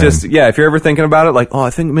it's like, man. Just, yeah, if you're ever thinking about it, like, oh, I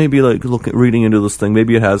think maybe, like, reading into this thing,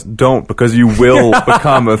 maybe it has, don't, because you will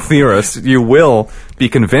become a theorist. You will be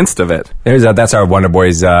convinced of it. That's our Wonder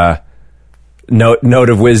Boys Note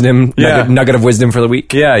of wisdom. Yeah. Nugget of wisdom for the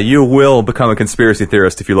week. Yeah, you will become a conspiracy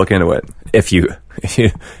theorist if you look into it. If you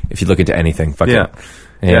look into anything, fuck Yeah. it.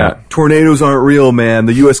 Yeah. Tornadoes aren't real, man.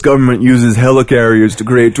 The U.S. government uses helicarriers to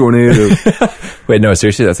create tornadoes. Wait, no,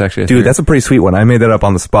 seriously, that's actually a Dude, theory. that's a pretty sweet one. I made that up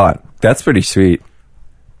on the spot. That's pretty sweet.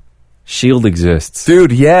 SHIELD exists.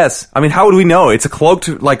 Dude, yes. I mean, how would we know? It's a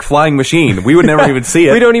cloaked, like, flying machine. We would never even see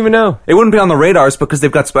it. We don't even know. It wouldn't be on the radars because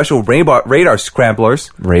they've got special radar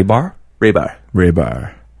scramblers. Radar?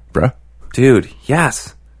 Radar. Bruh. Dude,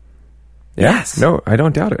 yes. Yeah. Yes. No, I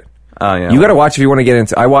don't doubt it. Oh, yeah. You got to watch if you want to get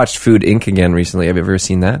into. I watched Food Inc. again recently. Have you ever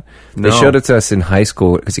seen that? They No. showed it to us in high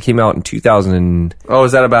school because it came out in 2000. Oh,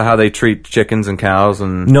 is that about how they treat chickens and cows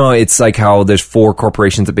and... No, it's like how there's 4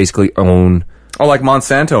 corporations that basically own. Oh, like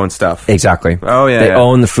Monsanto and stuff. Exactly. Oh, yeah, They yeah.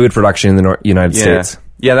 own the food production in the United Yeah. States.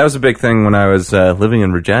 Yeah, that was a big thing when I was living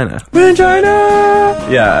in Regina.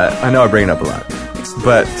 Yeah, I know I bring it up a lot.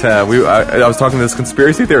 But I was talking to this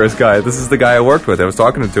conspiracy theorist guy. This is the guy I worked with. I was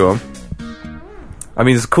talking to him. I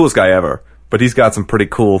mean, he's the coolest guy ever. But he's got some pretty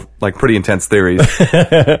cool, like, pretty intense theories.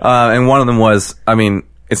 And one of them was, I mean,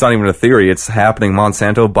 it's not even a theory. It's happening.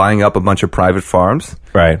 Monsanto buying up a bunch of private farms.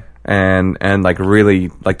 Right. And like, really,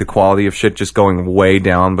 like, the quality of shit just going way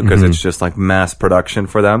down because it's just, like, mass production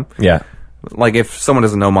for them. Yeah. Like, if someone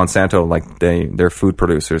doesn't know Monsanto, like, they're food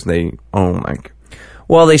producers. They own, like,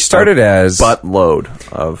 Well, they started as buttload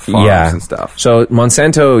of farms and stuff. So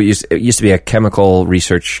Monsanto used to be a chemical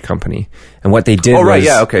research company, and what they did Oh, right, was,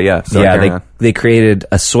 yeah, okay, yeah. Sorry, carry on. they created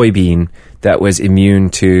a soybean that was immune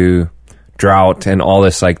to drought and all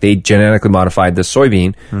this. Like, they genetically modified the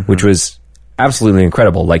soybean, which was absolutely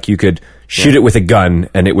incredible. Like, you could shoot it with a gun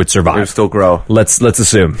and it would survive. It would still grow. Let's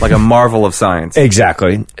assume. Like a marvel of science.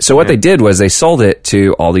 Exactly. So what they did was they sold it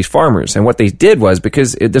to all these farmers, and what they did was,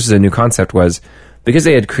 because this is a new concept, was because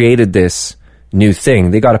they had created this new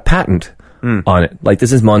thing, they got a patent on it. Like,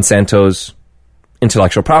 this is Monsanto's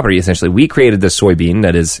intellectual property, essentially. We created this soybean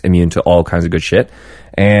that is immune to all kinds of good shit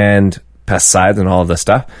and pesticides and all of this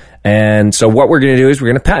stuff. And so what we're going to do is we're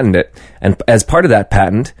going to patent it. And as part of that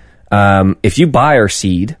patent, if you buy our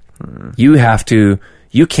seed, you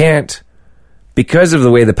can't, because of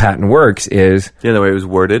the way the patent works is... Yeah, the way it was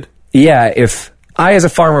worded. Yeah, if I, as a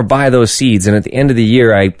farmer, buy those seeds, and at the end of the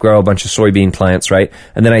year, I grow a bunch of soybean plants, right?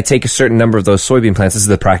 And then I take a certain number of those soybean plants. This is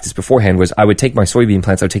the practice beforehand, was I would take my soybean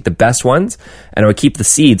plants, I would take the best ones, and I would keep the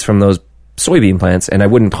seeds from those soybean plants, and I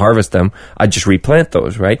wouldn't harvest them. I'd just replant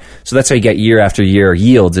those, right? So that's how you get year after year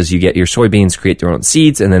yields, is you get your soybeans create their own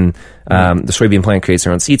seeds, and then the soybean plant creates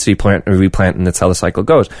their own seeds, so you plant and replant, and that's how the cycle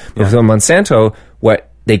goes. But with Monsanto,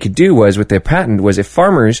 what they could do was, with their patent, was if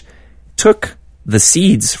farmers took the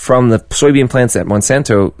seeds from the soybean plants that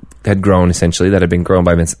Monsanto had grown, essentially, that had been grown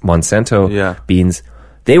by Monsanto beans,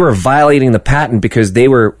 they were violating the patent because they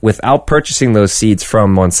were, without purchasing those seeds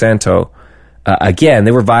from Monsanto, again,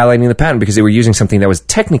 they were violating the patent because they were using something that was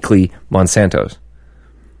technically Monsanto's.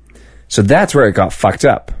 So that's where it got fucked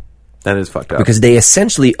up. That is fucked up. Because they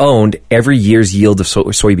essentially owned every year's yield of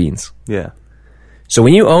soybeans. Yeah. So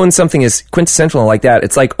when you own something as quintessential like that,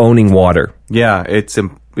 it's like owning water. Yeah, it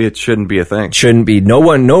shouldn't be a thing. Shouldn't be. No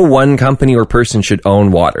one company or person should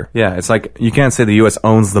own water. Yeah, it's like, you can't say the U.S.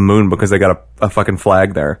 owns the moon because they got a fucking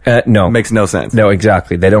flag there. No. It makes no sense. No,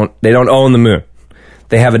 exactly. They don't own the moon.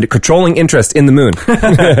 They have a controlling interest in the moon.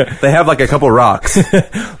 They have like a couple rocks.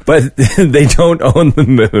 But they don't own the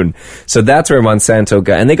moon. So that's where Monsanto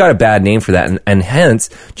got, and they got a bad name for that, and hence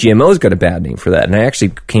GMOs got a bad name for that. And I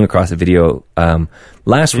actually came across a video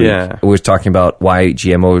last week. Yeah. It was talking about why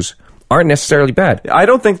GMOs aren't necessarily bad. I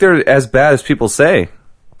don't think they're as bad as people say.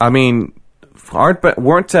 I mean, weren't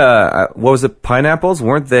what was it, pineapples?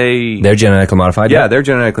 Weren't they? They're genetically modified. Yeah, yep. they're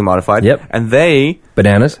genetically modified. Yep. And they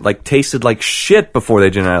Bananas. like tasted like shit before they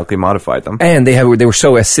genetically modified them. And they were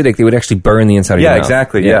so acidic they would actually burn the inside of your Yeah, mouth.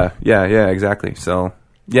 exactly. Yeah, exactly. So,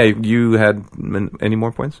 yeah, you had any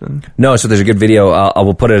more points? No, so there's a good video. I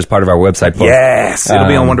will put it as part of our website post. Yes, it'll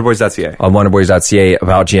be on wonderboys.ca. On wonderboys.ca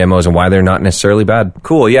about GMOs and why they're not necessarily bad.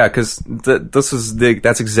 Cool, yeah, because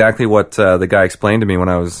that's exactly what the guy explained to me when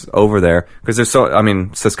I was over there. Because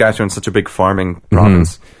Saskatchewan's such a big farming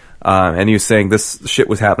province, and he was saying this shit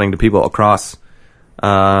was happening to people across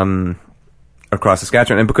Saskatchewan,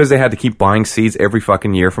 and because they had to keep buying seeds every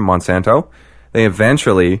fucking year from Monsanto, they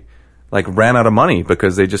eventually like ran out of money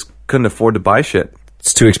because they just couldn't afford to buy shit.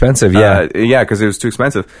 It's too expensive, yeah. Because it was too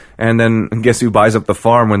expensive. And then guess who buys up the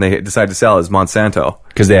farm when they decide to sell is Monsanto.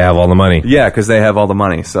 Because they have all the money. Yeah, because they have all the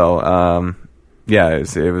money. So, Yeah,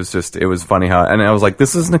 it was funny how, and I was like,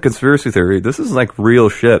 this isn't a conspiracy theory. This is like real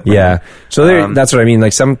shit. Man. Yeah. So that's what I mean.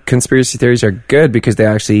 Like some conspiracy theories are good because they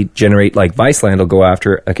actually generate, like Viceland will go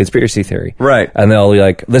after a conspiracy theory. Right. And they'll be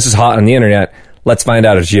like, this is hot on the internet. Let's find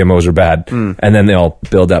out if GMOs are bad. And then they'll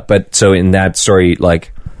build up. But so in that story,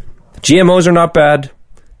 like GMOs are not bad.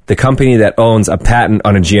 The company that owns a patent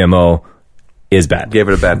on a GMO is bad. Gave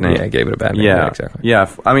it a bad name. Yeah, gave it a bad name. Yeah, exactly. Yeah,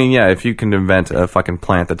 I mean, yeah, if you can invent a fucking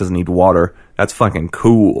plant that doesn't need water, that's fucking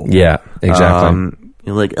cool. Yeah, exactly.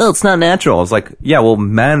 You're like, oh, it's not natural. It's like, yeah, well,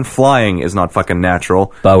 man flying is not fucking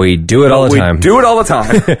natural. But we do it all the time. We do it all the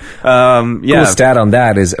time. Yeah. Cool stat on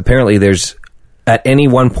that is apparently there's at any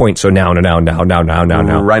one point, so now.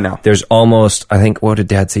 Right now. There's almost, I think, what did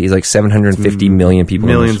Dad say? He's like 750 million people.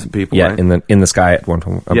 Millions of people, Yeah, right? in the sky at one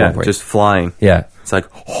point. Just flying. Yeah. It's like,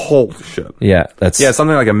 holy shit. Yeah, that's... Yeah,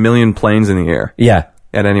 something like 1 million planes in the air. Yeah.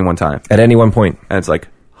 At any one time. At any one point. And it's like,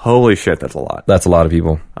 holy shit, that's a lot. That's a lot of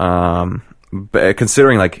people. But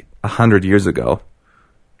considering like 100 years ago,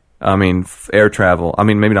 I mean, air travel, I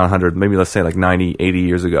mean, maybe not 100, maybe let's say like 90, 80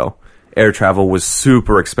 years ago, air travel was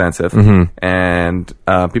super expensive, and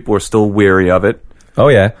people were still weary of it. Oh,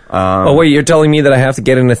 yeah. Oh, wait, you're telling me that I have to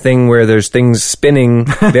get in a thing where there's things spinning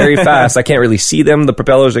very fast. I can't really see them. The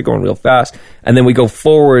propellers are going real fast. And then we go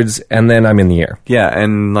forwards, and then I'm in the air. Yeah,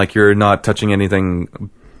 and like you're not touching anything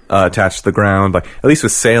attached to the ground. Like at least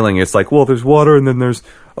with sailing, it's like, well, there's water, and then there's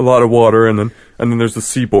a lot of water, and then there's the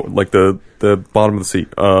seaboard, like the bottom of the sea.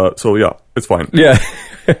 So yeah, it's fine. Yeah.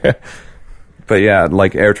 But yeah,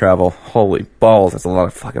 like air travel, holy balls, that's a lot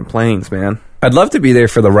of fucking planes, man. I'd love to be there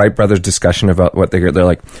for the Wright brothers discussion about what they're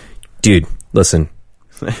like, dude, listen.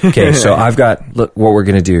 Okay, so I've got, look, what we're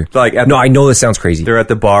going to do. Like no, I know this sounds crazy. They're at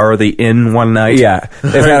the bar or the inn one night. Yeah,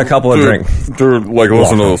 they've had a couple of drinks. Dude, like,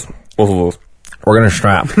 listen to this. Listen to this. We're going to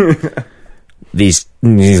strap these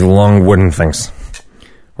long wooden things.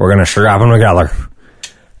 We're going to strap them together.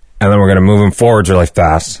 And then we're going to move them forwards really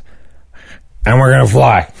fast. And we're going to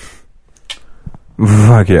fly.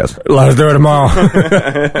 Fuck yes. Let's do it tomorrow.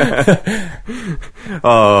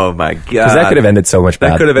 Oh my god. Because that could have ended so much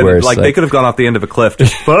bad. That could have ended, like, they could have gone off the end of a cliff.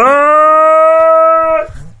 Just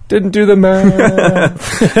didn't do the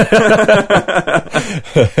math.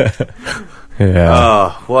 Yeah.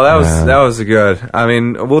 Oh, well, that was good. I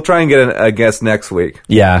mean, we'll try and get a guest next week.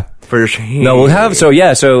 Yeah. For sure. No, we'll have, so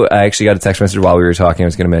I actually got a text message while we were talking. I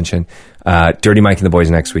was going to mention Dirty Mike and the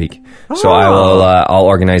Boys next week. So I'll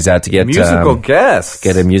organize that to get musical guests.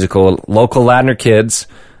 Get a musical local Ladner kids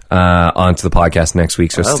onto the podcast next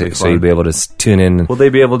week. So you'll be able to tune in. Will they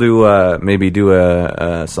be able to maybe do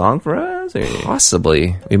a song for us? Or?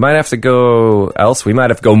 Possibly. We might have to go else. We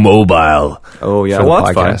might have to go mobile. Oh yeah, for well,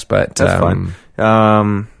 the podcast, but that's fine.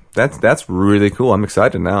 That's really cool. I'm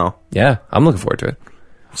excited now. Yeah, I'm looking forward to it.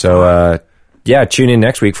 So tune in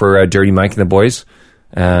next week for Dirty Mike and the Boys.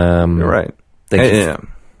 You're right. Thank you.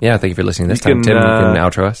 Yeah, thank you for listening this time. Tim, you can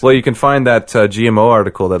outro us. Well, you can find that GMO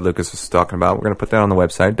article that Lucas was talking about. We're going to put that on the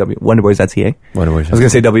website, wonderboys.ca. Wonderboys. I was going to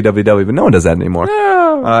say www, but no one does that anymore.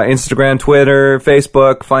 No. Instagram, Twitter,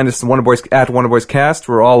 Facebook. Find us at WonderboysCast.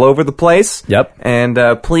 We're all over the place. Yep.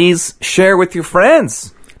 And please share with your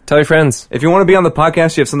friends. Tell your friends. If you want to be on the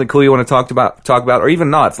podcast, you have something cool you want to talk about, or even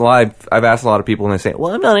not. I've asked a lot of people, and they say,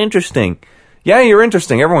 well, I'm not interesting. Yeah, you're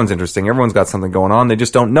interesting. Everyone's interesting. Everyone's got something going on. They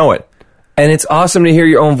just don't know it. And it's awesome to hear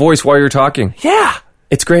your own voice while you're talking. Yeah.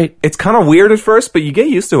 It's great. It's kind of weird at first, but you get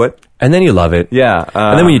used to it. And then you love it. Yeah.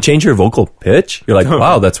 And then when you change your vocal pitch, you're like,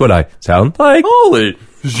 wow, that's what I sound like. Holy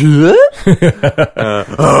shit.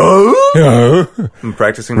 I'm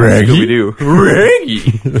practicing my Scooby-Doo.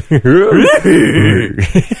 Reggie.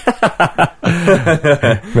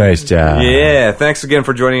 Nice job. Yeah. Thanks again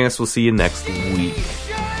for joining us. We'll see you next week.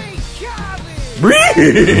 Reggie.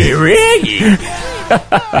 All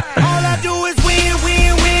I do is win,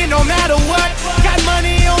 win, win, no matter what. Got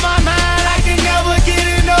money on my mind, I can never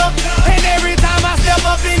get enough. And every time I step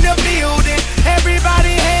up in the building,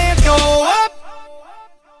 everybody hands go up.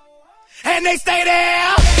 And they stay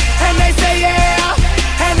there, and they say yeah,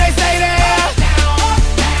 and they stay there.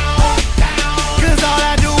 Cause all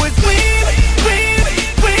I do is win, win,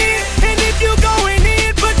 win. And if you going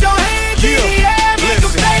in, put your hands in the air, make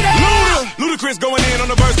them stay there. Ludacris going in on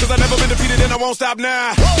the verse, cause I never been defeated and I won't stop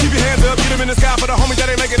now. Keep your hands up, get them in the sky for the homies that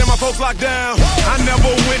ain't making it and my folks locked down. I never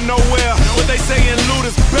went nowhere, but they saying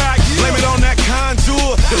Luda's back. Blame it on that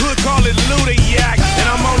contour, the hood call it Luda Yak. And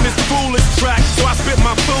I'm on this foolish track, so I spit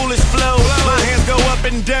my foolish flow. My hands go up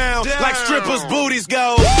and down, like strippers' booties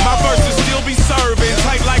go. My verses still be serving,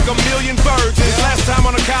 tight like a million virgins. Last time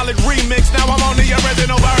on a Khaled remix, now I'm on the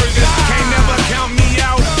original version. Can't never count me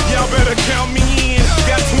out, y'all better count me in.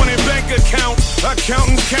 Got 20 bank accounts.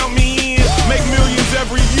 Accountants count me in. Make millions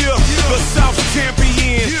every year. The South's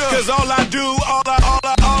champion. Cause all I do,